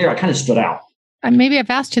 When I was there, I kind of stood out. Maybe I've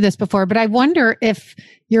asked you this before, but I wonder if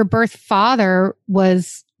your birth father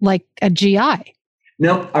was like a GI.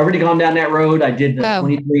 Nope, I already gone down that road. I did the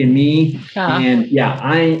 23andMe, and yeah,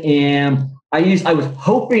 I was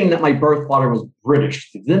hoping that my birth father was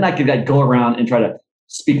British. Then I could go around and try to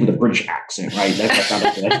speak with a British accent, right?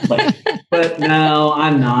 But no,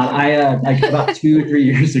 I'm not. I about 2 or 3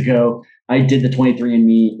 years ago, I did the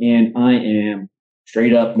 23andMe, and I am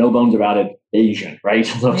straight up, no bones about it, Asian, right?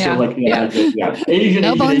 Asian.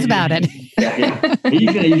 No bones about it. Yeah.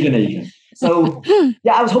 Asian. So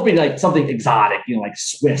yeah, I was hoping like something exotic, like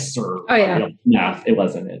Swiss or. Oh yeah. No, it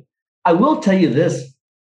wasn't it. I will tell you this: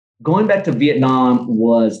 going back to Vietnam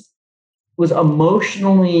was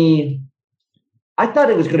emotionally. I thought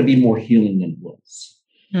it was going to be more healing than it was.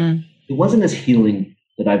 It wasn't as healing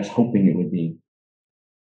that I was hoping it would be.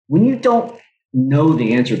 When you don't know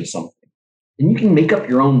the answer to something, and you can make up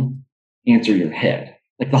your own answer in your head,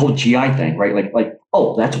 like the whole GI thing, right? Like,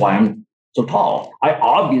 oh, that's why I'm so tall. I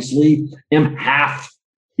obviously am half,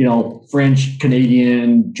 French,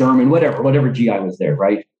 Canadian, German, whatever GI was there,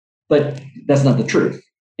 right? But that's not the truth.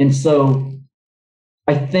 And so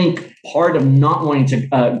I think part of not wanting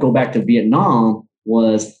to go back to Vietnam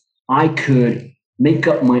was I could make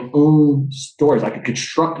up my own stories. I could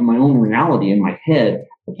construct my own reality in my head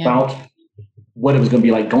about what it was going to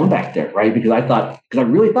be like going back there, right? Because I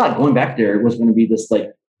really thought going back there was going to be this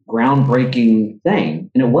like groundbreaking thing,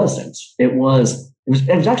 and it wasn't. It was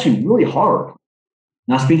actually really hard.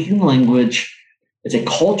 Not speaking the language. It's a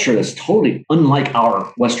culture that's totally unlike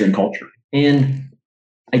our Western culture. And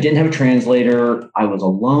I didn't have a translator. I was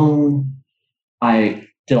alone. I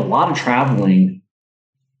did a lot of traveling.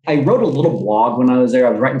 I wrote a little blog when I was there. I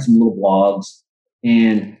was writing some little blogs,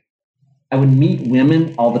 and I would meet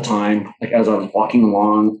women all the time, like as I was walking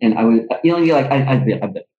along, and I would, I'd be,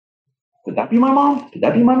 could that be my mom? Could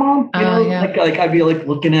that be my mom? Like I'd be like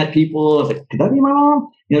looking at people. I was like, could that be my mom?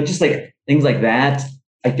 Just like things like that.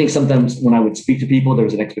 I think sometimes when I would speak to people, there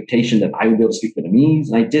was an expectation that I would be able to speak Vietnamese,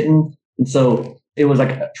 and I didn't. And so it was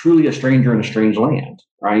like truly a stranger in a strange land,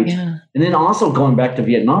 right? Yeah. And then also going back to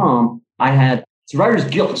Vietnam, I had survivor's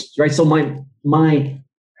guilt, right? So my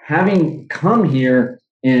having come here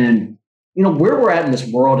and where we're at in this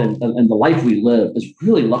world and the life we live is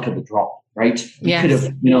really luck of the draw, right? We could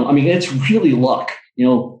have, it's really luck,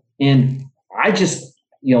 and I just,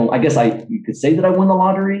 I guess you could say that I won the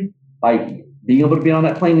lottery by being able to be on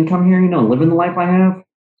that plane and come here, living the life I have.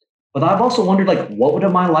 But I've also wondered, like, what would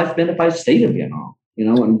have my life been if I stayed in Vietnam,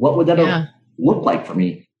 and what would that have looked like for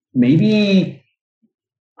me? Maybe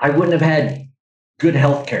I wouldn't have had good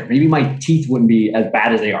health care. Maybe my teeth wouldn't be as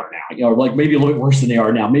bad as they are now, like maybe a little bit worse than they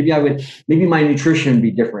are now. Maybe my nutrition would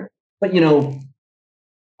be different. But,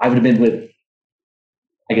 I would have been with,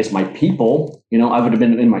 I guess, my people, I would have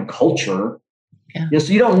been in my culture. Yeah.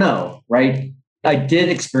 So you don't know, right? I did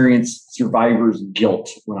experience survivor's guilt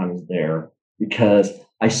when I was there because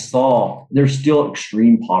I saw there's still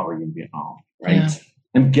extreme poverty in Vietnam, right? Yeah.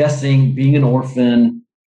 I'm guessing being an orphan,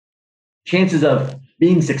 chances of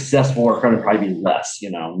being successful are going to probably be less,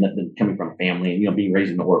 than coming from a family and, being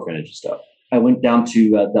raised in an orphanage and stuff. I went down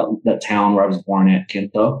to that town where I was born at,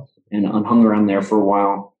 Kinta, and hung around there for a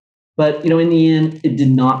while. But, in the end, it did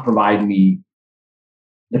not provide me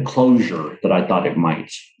the closure that I thought it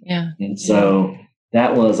might. Yeah. And so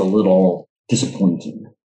that was a little disappointing.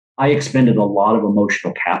 I expended a lot of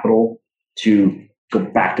emotional capital to go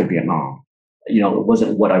back to Vietnam. It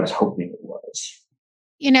wasn't what I was hoping it was.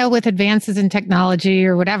 With advances in technology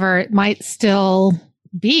or whatever, it might still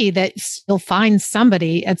be that you'll find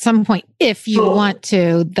somebody at some point if you want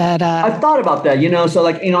to. That I've thought about that. So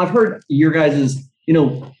like I've heard your guys's.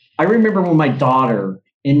 I remember when my daughter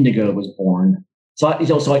Indigo was born. So I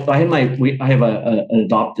have an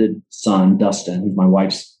adopted son, Dustin, who's my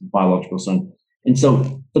wife's biological son. And so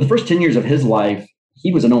for the first 10 years of his life,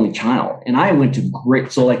 he was an only child. And I went to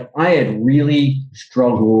so like I had really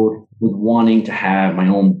struggled with wanting to have my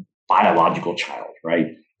own biological child,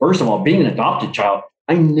 right? First of all, being an adopted child,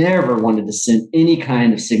 I never wanted to send any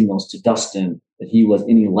kind of signals to Dustin that he was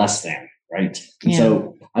any less than, right? And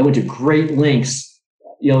so I went to great lengths.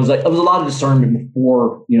 It was a lot of discernment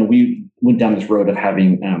before, we went down this road of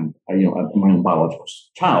having, my own biological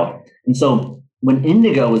child. And so when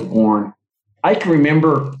Indigo was born, I can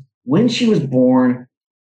remember when she was born,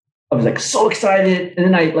 I was like so excited. And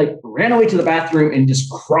then I like ran away to the bathroom and just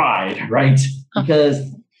cried, right? Because,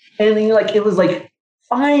 and then it was like,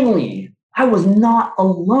 finally, I was not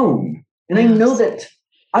alone. And I know that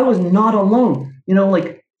I was not alone,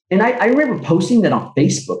 and I remember posting that on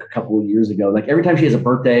Facebook a couple of years ago. Like every time she has a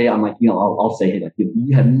birthday, I'm like, I'll say, hey, like,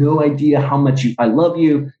 you have no idea how much I love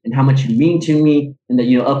you and how much you mean to me. And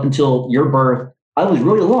that, up until your birth, I was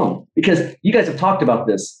really alone because you guys have talked about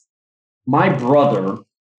this. My brother,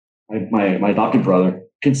 my adopted brother,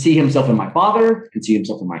 can see himself in my father, can see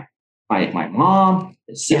himself in my mom,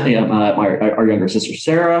 our younger sister,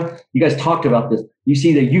 Sarah. You guys talked about this. You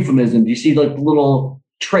see the euphemisms, you see like little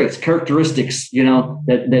traits, characteristics,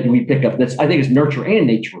 that we pick up. I think it's nurture and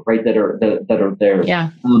nature, right? That are there.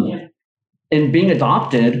 Yeah. And being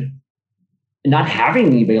adopted, not having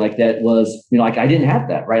anybody like that was, like I didn't have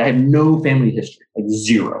that, right? I have no family history, like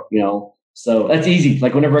zero, So that's easy.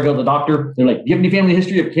 Like whenever I go to the doctor, they're like, "Do you have any family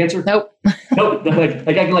history of cancer?" Nope. Nope.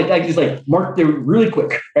 I can just mark there really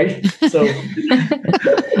quick, right? So.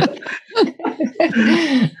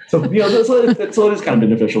 So it is kind of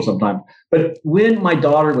beneficial sometimes. But when my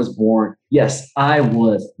daughter was born, yes, I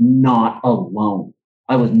was not alone.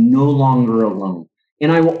 I was no longer alone.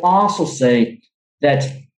 And I will also say that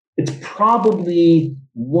it's probably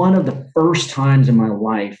one of the first times in my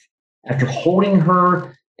life after holding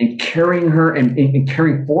her and carrying her and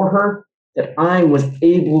caring for her that I was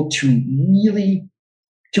able to really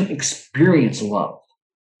experience love.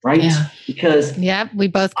 right? Yeah. Because we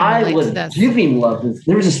both can relate I was to this. giving love.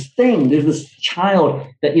 There was this thing, there's this child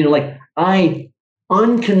that, like I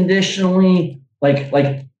unconditionally, like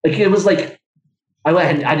it was like,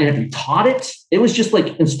 I didn't have to be taught it. It was just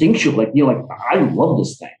like instinctual, like, like I love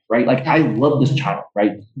this thing, right? Like I love this child,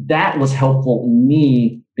 right? That was helpful in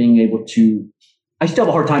me being able to, I still have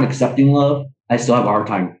a hard time accepting love. I still have a hard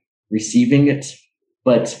time receiving it,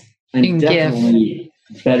 but I'm definitely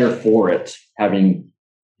better for it having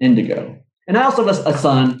Indigo. And I also have a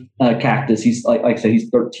son, Cactus. He's like I said, he's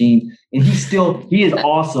 13, and he is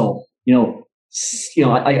also,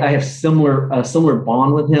 I have similar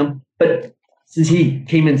bond with him, but since he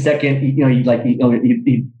came in second, he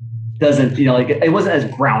doesn't, it wasn't as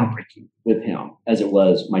groundbreaking with him as it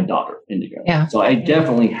was my daughter, Indigo. Yeah. So I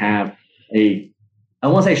definitely have I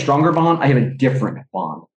won't say stronger bond. I have a different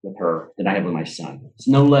bond with her than I have with my son. It's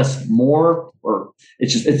no less more, or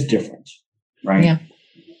it's different. Right. Yeah.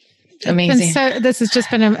 Amazing. So this has just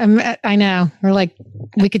been, I know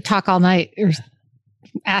we could talk all night or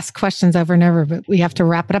ask questions over and over, but we have to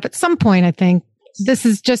wrap it up at some point. I think this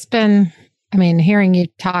has just been, hearing you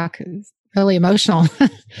talk is really emotional.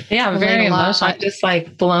 Yeah, I'm very emotional. I'm just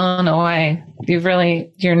blown away.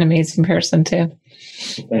 You're an amazing person too.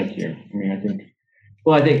 Thank you. I think,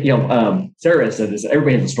 Sarah said this,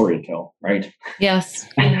 everybody has a story to tell, right? Yes.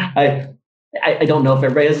 I don't know if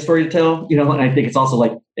everybody has a story to tell, and I think it's also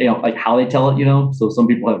like how they tell it, so some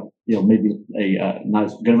people have, maybe not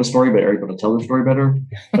as good of a story, but are able to tell their story better.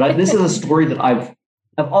 But this is a story that I've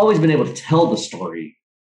always been able to tell the story,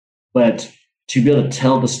 but to be able to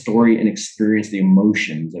tell the story and experience the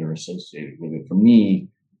emotions that are associated with it, for me,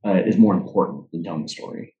 is more important than telling the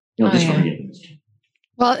story. For me.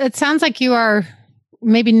 Well, it sounds like you are,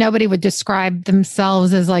 maybe nobody would describe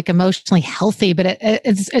themselves as emotionally healthy, but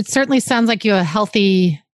it certainly sounds like you have a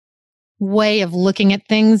healthy way of looking at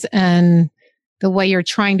things, and the way you're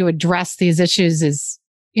trying to address these issues is,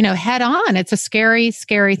 head on. It's a scary,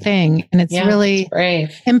 scary thing. And it's really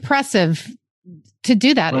impressive to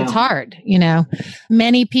do that. Wow. It's hard.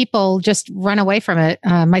 Many people just run away from it.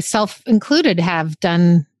 Myself included have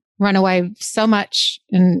run away so much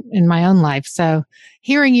in my own life. So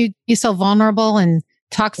hearing you be so vulnerable and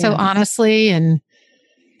talk so honestly and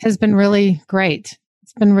has been really great.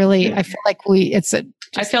 It's been really, I feel like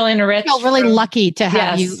I feel enriched. I feel really lucky to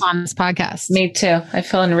have you on this podcast. Me too. I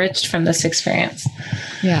feel enriched from this experience.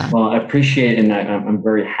 Yeah. Well, I appreciate it, and I'm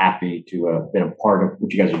very happy to have been a part of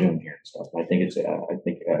what you guys are doing here and stuff. I think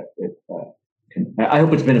I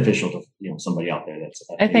hope it's beneficial to somebody out there.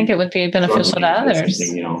 I think it would be beneficial to others.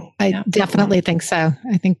 I definitely think so.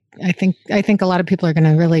 I think a lot of people are going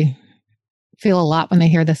to really feel a lot when they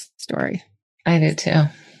hear this story. I do too.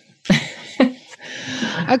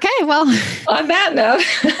 Okay, well, on that note,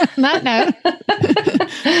 well,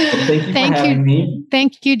 thank you for having me.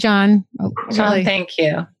 Thank you, John. John, thank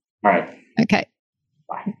you. All right. Okay.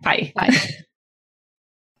 Bye. Bye.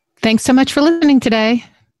 Thanks so much for listening today.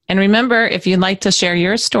 And remember, if you'd like to share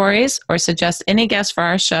your stories or suggest any guests for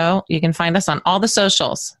our show, you can find us on all the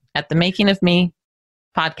socials at The Making of Me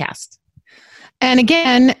podcast. And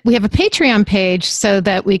again, we have a Patreon page so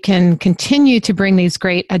that we can continue to bring these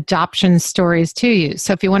great adoption stories to you.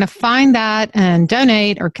 So if you want to find that and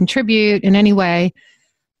donate or contribute in any way,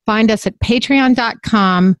 find us at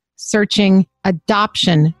patreon.com, searching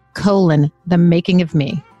adoption: The Making of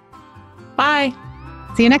Me. Bye.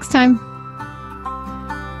 See you next time.